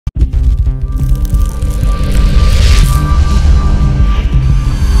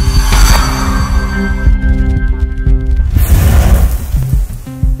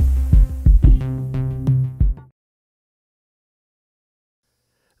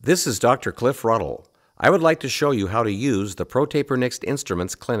This is Dr. Cliff Ruddle. I would like to show you how to use the ProTaper NEXT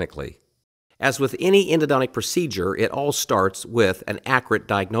instruments clinically. As with any endodontic procedure, it all starts with an accurate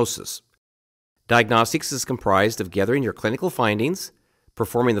diagnosis. Diagnostics is comprised of gathering your clinical findings,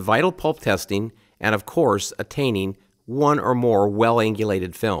 performing the vital pulp testing, and of course, attaining one or more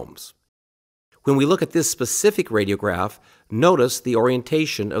well-angulated films. When we look at this specific radiograph, notice the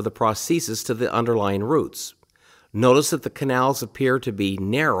orientation of the prosthesis to the underlying roots. Notice that the canals appear to be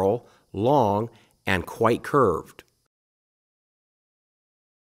narrow, long, and quite curved.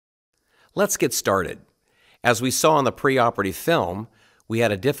 Let's get started. As we saw in the preoperative film, we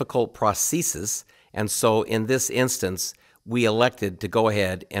had a difficult prosthesis, and so in this instance, we elected to go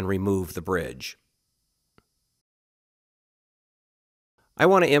ahead and remove the bridge. I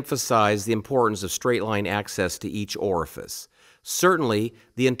want to emphasize the importance of straight-line access to each orifice. Certainly,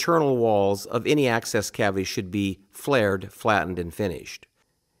 the internal walls of any access cavity should be flared, flattened, and finished.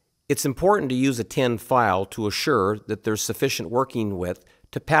 It's important to use a 10 file to assure that there's sufficient working width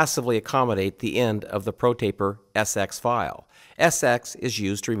to passively accommodate the end of the ProTaper SX file. SX is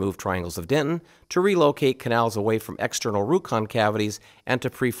used to remove triangles of dentin, to relocate canals away from external root concavities, and to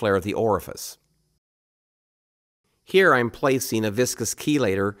pre-flare the orifice. Here I'm placing a viscous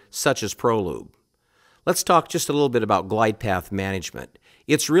chelator such as ProLube. Let's talk just a little bit about glide path management.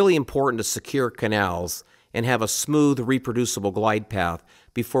 It's really important to secure canals and have a smooth, reproducible glide path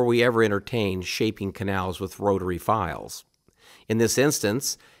before we ever entertain shaping canals with rotary files. In this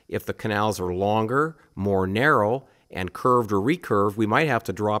instance, if the canals are longer, more narrow, and curved or recurved, we might have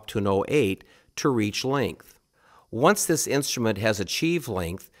to drop to an 08 to reach length. Once this instrument has achieved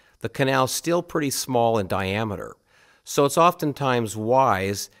length, the canal is still pretty small in diameter. So it's oftentimes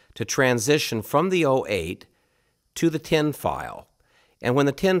wise to transition from the 08 to the 10 file. And when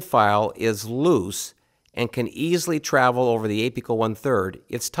the 10 file is loose and can easily travel over the apical 1/3,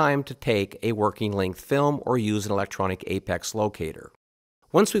 it's time to take a working length film or use an electronic apex locator.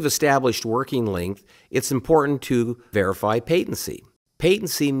 Once we've established working length, it's important to verify patency.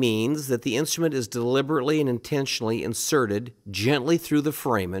 Patency means that the instrument is deliberately and intentionally inserted gently through the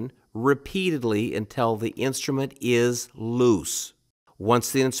foramen repeatedly until the instrument is loose.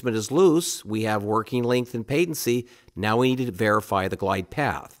 Once the instrument is loose, we have working length and patency. Now we need to verify the glide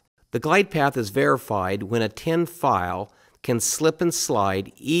path. The glide path is verified when a 10 file can slip and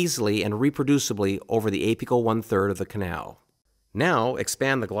slide easily and reproducibly over the apical 1/3 of the canal. Now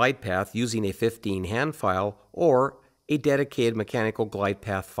expand the glide path using a 15 hand file or a dedicated mechanical glide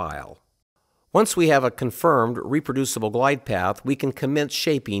path file. Once we have a confirmed reproducible glide path, we can commence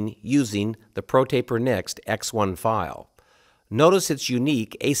shaping using the ProTaper NEXT X1 file. Notice its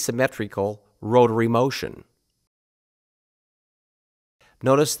unique asymmetrical rotary motion.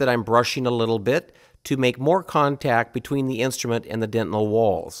 Notice that I'm brushing a little bit to make more contact between the instrument and the dentinal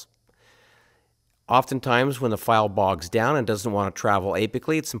walls. Oftentimes when the file bogs down and doesn't want to travel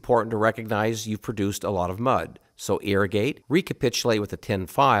apically, it's important to recognize you've produced a lot of mud. So irrigate, recapitulate with a 10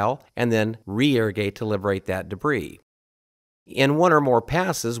 file, and then re-irrigate to liberate that debris. In one or more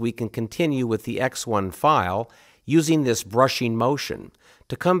passes, we can continue with the X1 file using this brushing motion.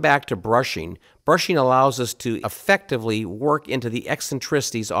 To come back to brushing, brushing allows us to effectively work into the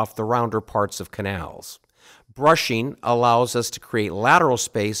eccentricities off the rounder parts of canals. Brushing allows us to create lateral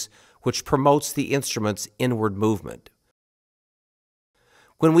space, which promotes the instrument's inward movement.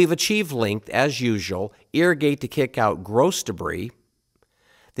 When we've achieved length, as usual, irrigate to kick out gross debris,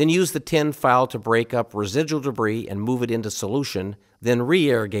 then use the 10 file to break up residual debris and move it into solution, then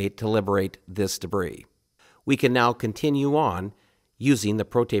re-irrigate to liberate this debris. We can now continue on using the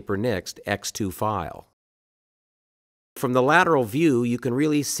ProTaper NEXT X2 file. From the lateral view, you can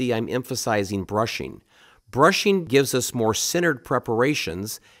really see I'm emphasizing brushing. Brushing gives us more centered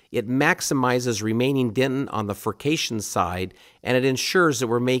preparations, it maximizes remaining dentin on the furcation side, and it ensures that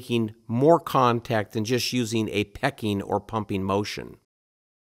we're making more contact than just using a pecking or pumping motion.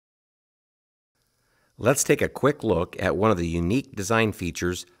 Let's take a quick look at one of the unique design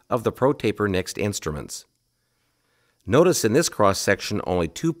features of the ProTaper NEXT instruments. Notice in this cross-section only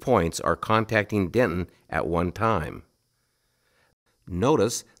 2 points are contacting dentin at one time.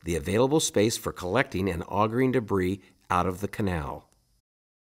 Notice the available space for collecting and augering debris out of the canal.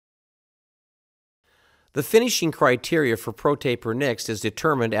 The finishing criteria for ProTaper NEXT is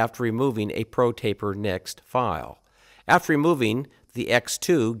determined after removing a ProTaper NEXT file. After removing the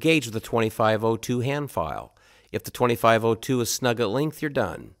X2, gauge with the 2502 hand file. If the 2502 is snug at length, you're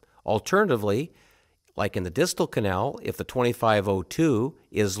done. Alternatively, like in the distal canal, if the 2502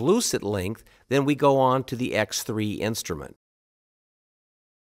 is loose at length, then we go on to the X3 instrument.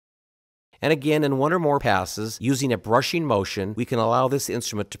 And again, in one or more passes, using a brushing motion, we can allow this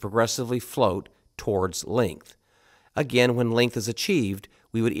instrument to progressively float towards length. Again, when length is achieved,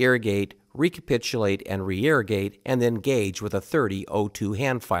 we would irrigate, recapitulate, and re-irrigate, and then gauge with a 30 O2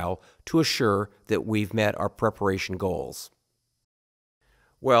 hand file to assure that we've met our preparation goals.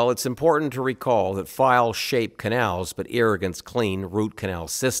 Well, it's important to recall that files shape canals, but irrigants clean root canal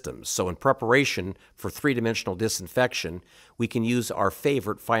systems. So in preparation for three-dimensional disinfection, we can use our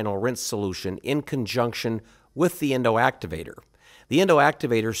favorite final rinse solution in conjunction with the endoactivator. The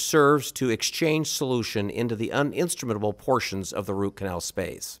endoactivator serves to exchange solution into the uninstrumentable portions of the root canal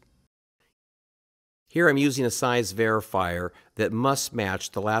space. Here I'm using a size verifier that must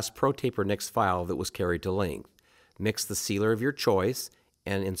match the last ProTaper NEXT file that was carried to length. Mix the sealer of your choice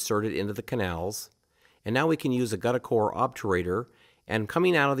and insert it into the canals. And now we can use a GuttaCore obturator, and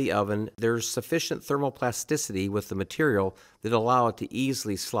coming out of the oven, there's sufficient thermoplasticity with the material that allow it to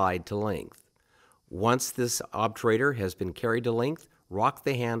easily slide to length. Once this obturator has been carried to length, rock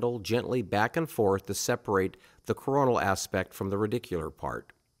the handle gently back and forth to separate the coronal aspect from the radicular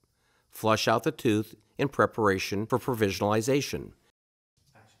part. Flush out the tooth in preparation for provisionalization.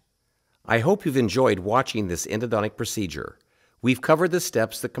 I hope you've enjoyed watching this endodontic procedure. We've covered the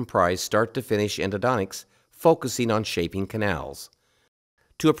steps that comprise start-to-finish endodontics, focusing on shaping canals.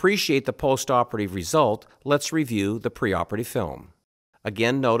 To appreciate the postoperative result, let's review the preoperative film.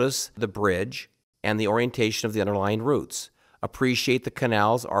 Again, notice the bridge and the orientation of the underlying roots. Appreciate the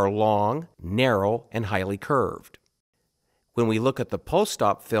canals are long, narrow, and highly curved. When we look at the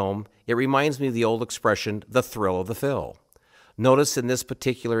post-op film, it reminds me of the old expression, the thrill of the fill. Notice in this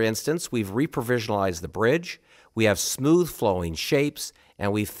particular instance, we've reprovisionalized the bridge, we have smooth flowing shapes,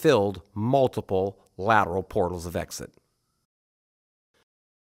 and we've filled multiple lateral portals of exit.